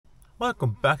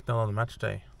Welcome back to another match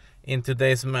day. In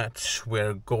today's match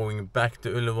we're going back to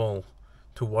Ullevål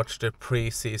to watch the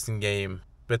pre-season game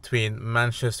between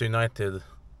Manchester United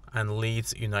and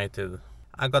Leeds United.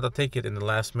 I got a ticket in the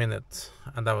last minute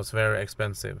and that was very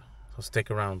expensive, so stick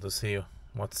around to see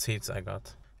what seats I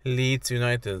got. Leeds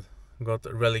United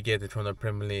got relegated from the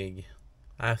Premier League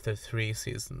after 3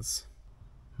 seasons.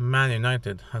 Man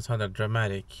United has had a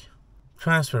dramatic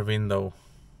transfer window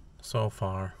so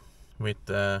far, with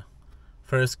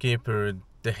first keeper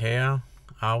De Gea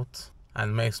out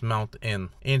and Mason Mount in.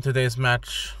 In today's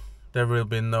match there will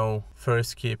be no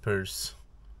first keepers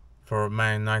for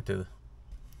Man United.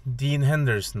 Dean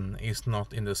Henderson is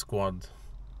not in the squad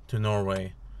to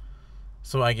Norway,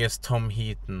 so I guess Tom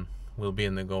Heaton will be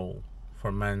in the goal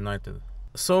for Man United.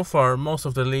 So far most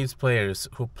of the Leeds players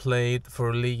who played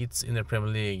for Leeds in the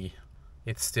Premier League,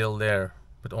 it's still there,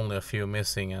 but only a few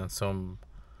missing, and some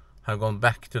have gone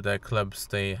back to their clubs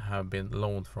they have been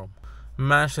loaned from.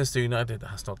 Manchester United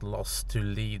has not lost to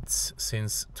Leeds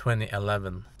since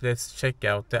 2011. Let's check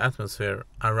out the atmosphere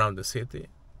around the city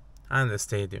and the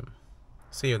stadium.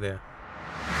 See you there.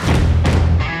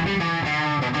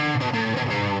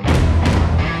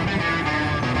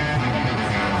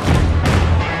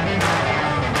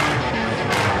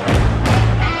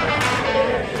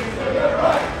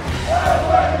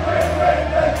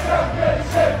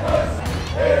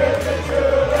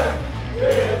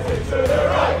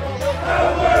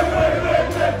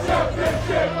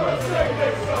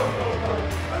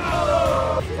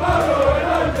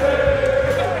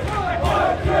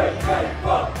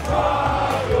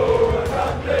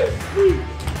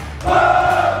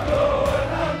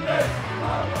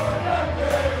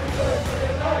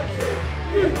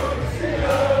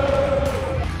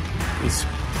 It's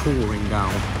pouring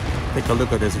down. Take a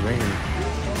look at this rain.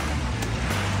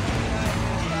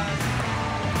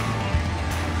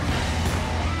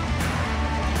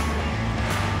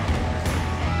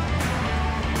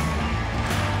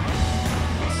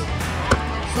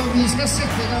 Så vi skal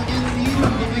sette i gang en ny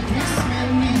runde med quiz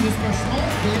med nye spørsmål.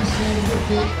 Det skjer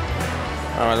borti.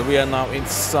 Alright, we are now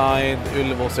inside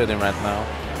Ullevål Stadium right now.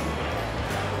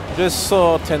 Just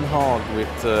saw Ten Hag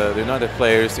with the United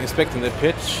players inspecting the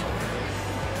pitch.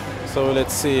 So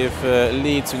let's see if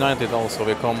Leeds United also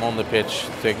will come on the pitch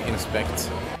to inspect.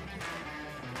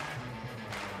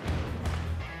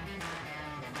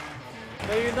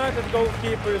 The United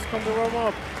goalkeepers come to warm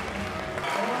up.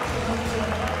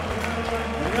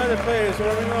 United players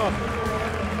warming up.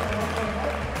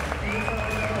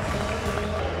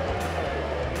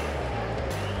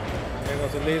 Here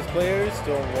goes the Leeds players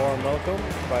to a warm welcome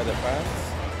by the fans.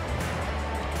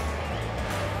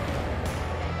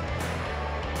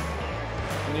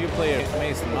 New player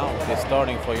Mason Mount is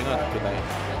starting for United today,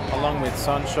 along with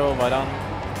Sancho, Varane,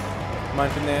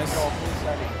 Martinez,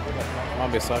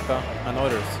 Wan-Bissaka and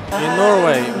others. In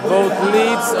Norway, both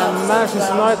Leeds and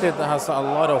Manchester United has a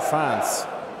lot of fans,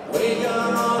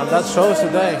 and that shows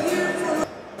today.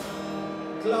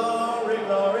 Glory,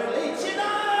 glory, Leeds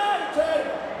United!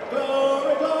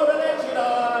 Glory, glory, Leeds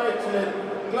United!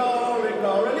 Glory,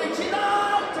 glory, Leeds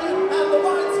United! And the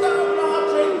whites go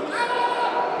marching!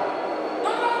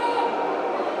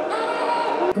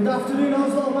 Good afternoon,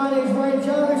 Oslo. My name is Ryan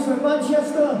Jarvis from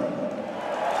Manchester.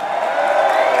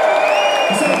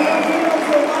 So good afternoon,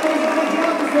 Oslo. My name is Ryan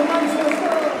Jarvis from Manchester.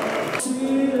 To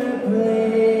the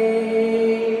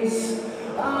place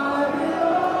I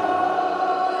belong,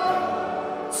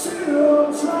 to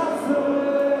Old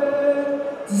Trafford,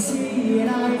 to see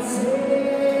United,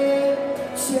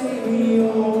 take me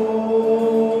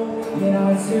home,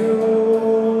 United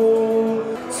roll,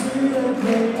 to the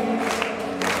place.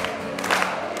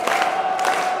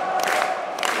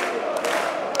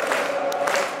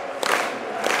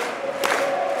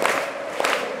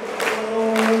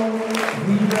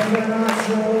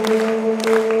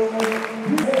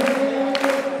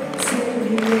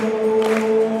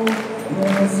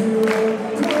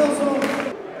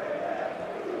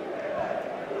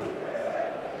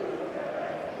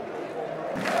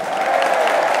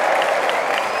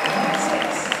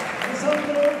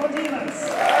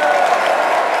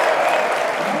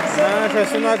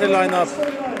 Manchester United lineup.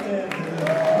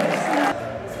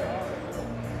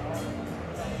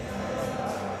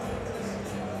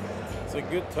 It's a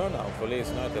good turnout for Leeds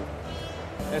United.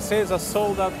 They say it's a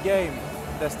sold-out game.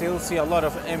 They still see a lot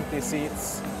of empty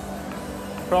seats,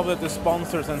 probably to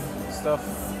sponsors and stuff.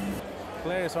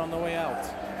 Players are on the way out.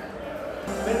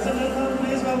 Ladies and gentlemen,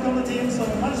 please welcome the teams of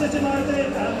Manchester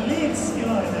United and Leeds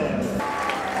United.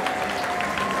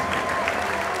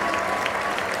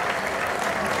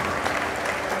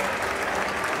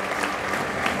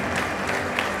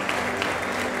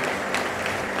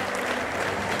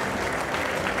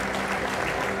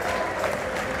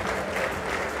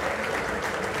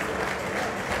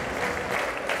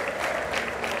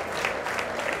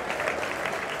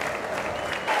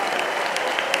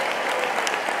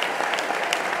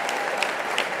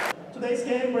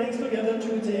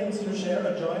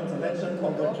 legend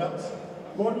of the clubs.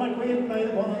 Gordon McQueen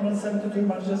played 172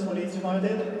 matches for Leeds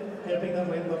United, helping them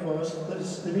win the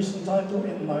first division title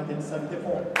in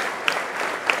 1974.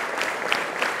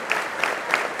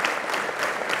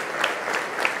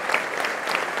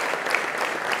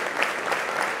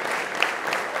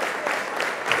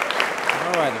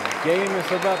 Alright, the game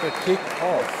is about to kick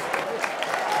off.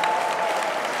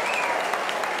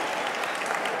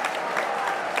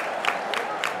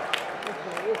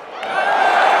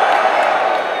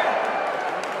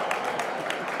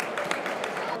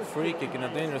 Free kick in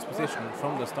a dangerous position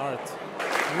from the start.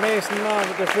 Mason Mount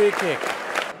with the free kick.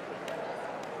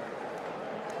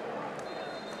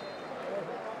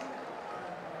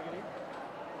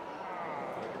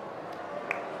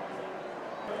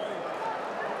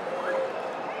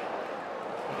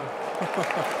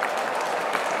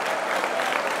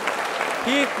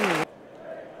 Keaton.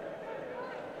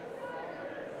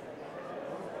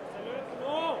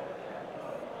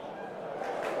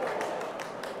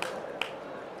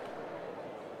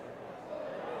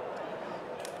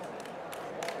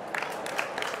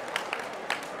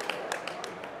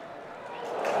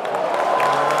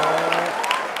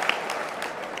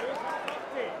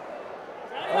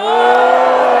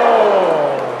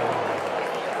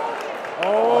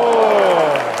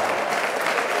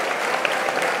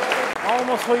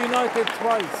 Almost for United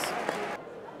twice.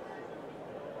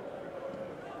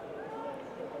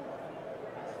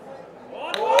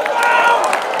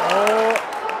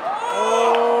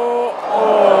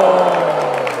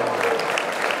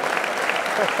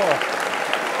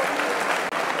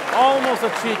 Almost a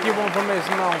cheeky one from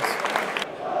Mason Mount.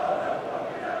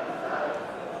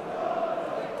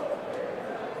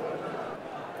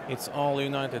 It's all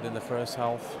United in the first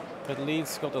half, but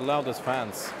Leeds got the loudest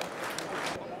fans.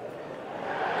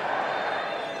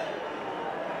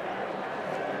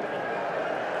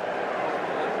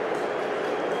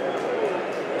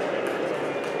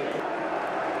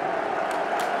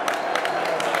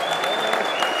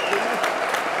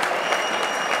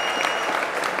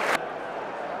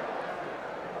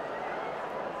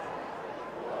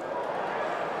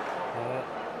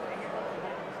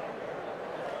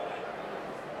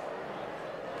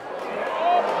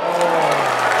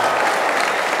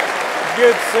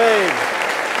 Good save.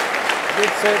 Good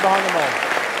save behind the ball.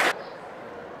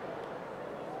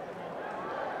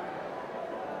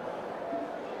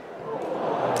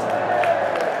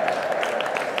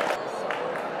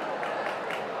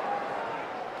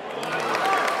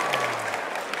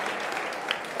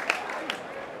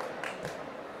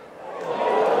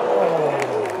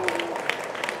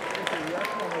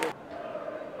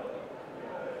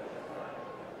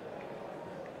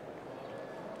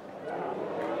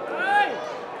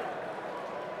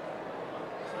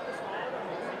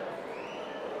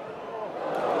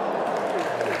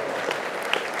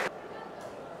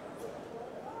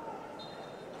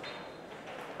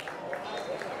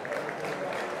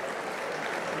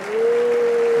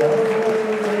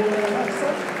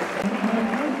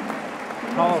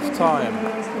 Half time.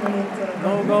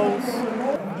 No goals.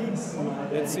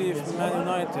 Let's see if Man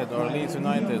United or Leeds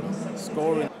United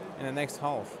score in the next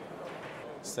half.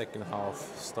 Second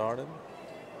half started.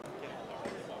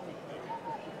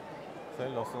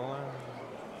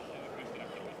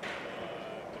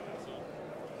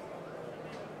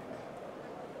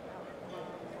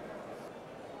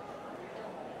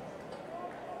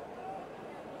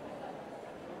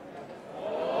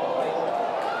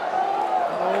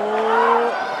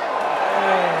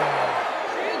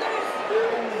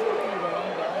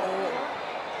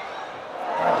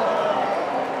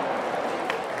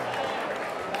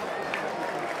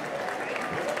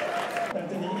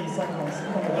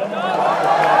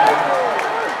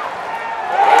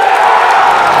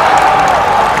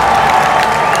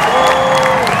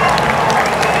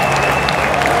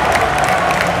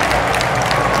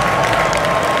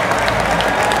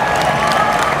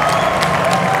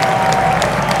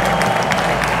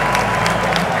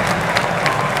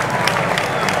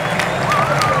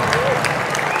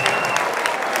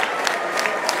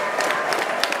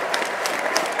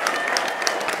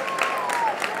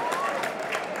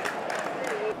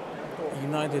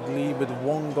 United lead with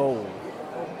one goal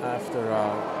after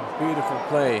a beautiful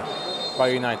play by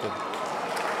United.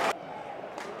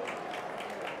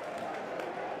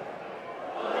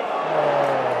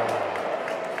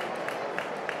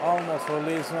 Almost for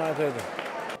Leeds United.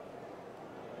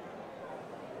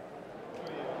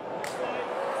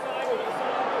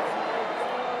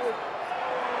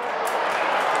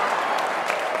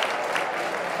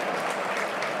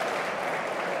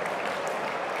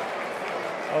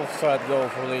 Offside goal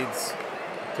for Leeds.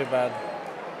 Too bad.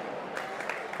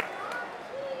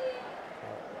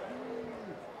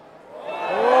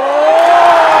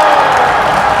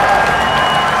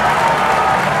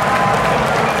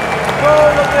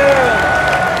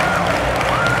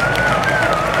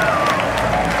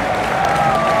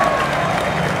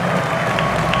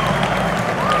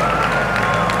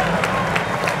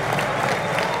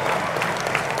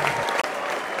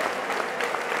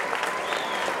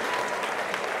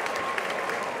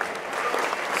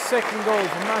 second goal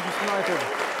for Manchester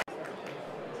United.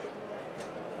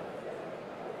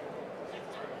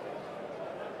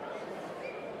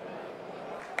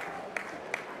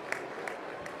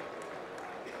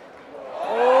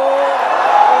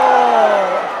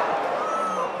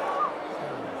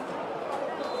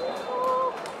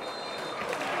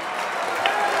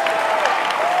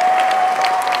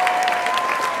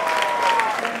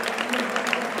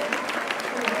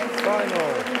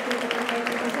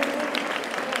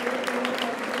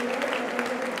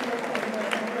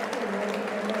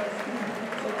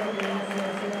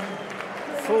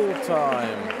 Full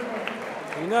time.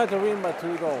 United win by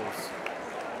 2 goals.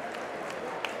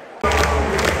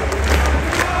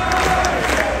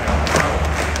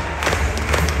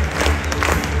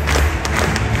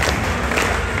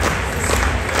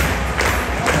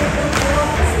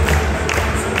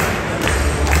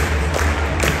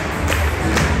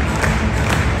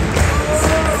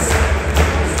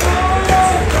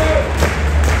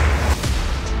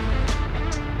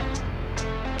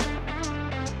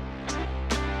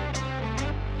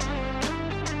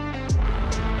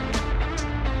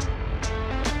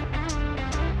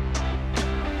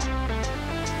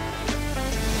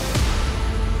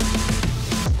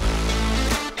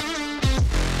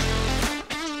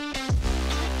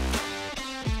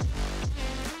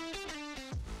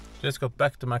 Just got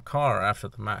back to my car after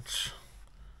the match.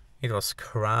 It was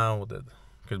crowded.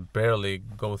 Could barely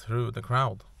go through the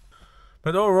crowd.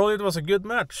 But overall it was a good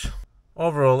match.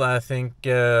 Overall I think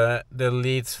the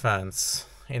Leeds fans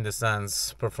in the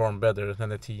stands performed better than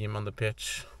the team on the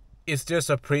pitch. It's just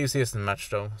a pre-season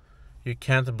match though. You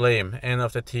can't blame any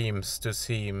of the teams to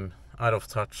seem out of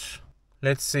touch.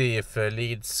 Let's see if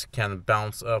Leeds can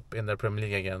bounce up in the Premier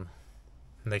League again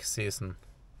next season.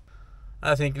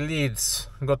 I think Leeds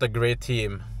got a great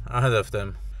team ahead of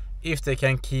them, if they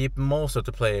can keep most of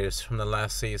the players from the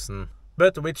last season.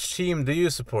 But which team do you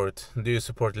support? Do you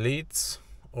support Leeds,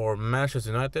 or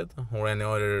Manchester United, or any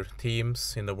other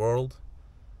teams in the world?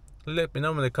 Let me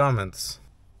know in the comments.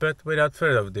 But without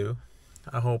further ado,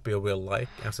 I hope you will like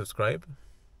and subscribe,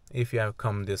 if you have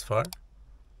come this far.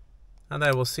 And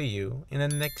I will see you in the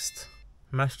next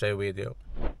Matchday video.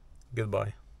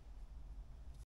 Goodbye.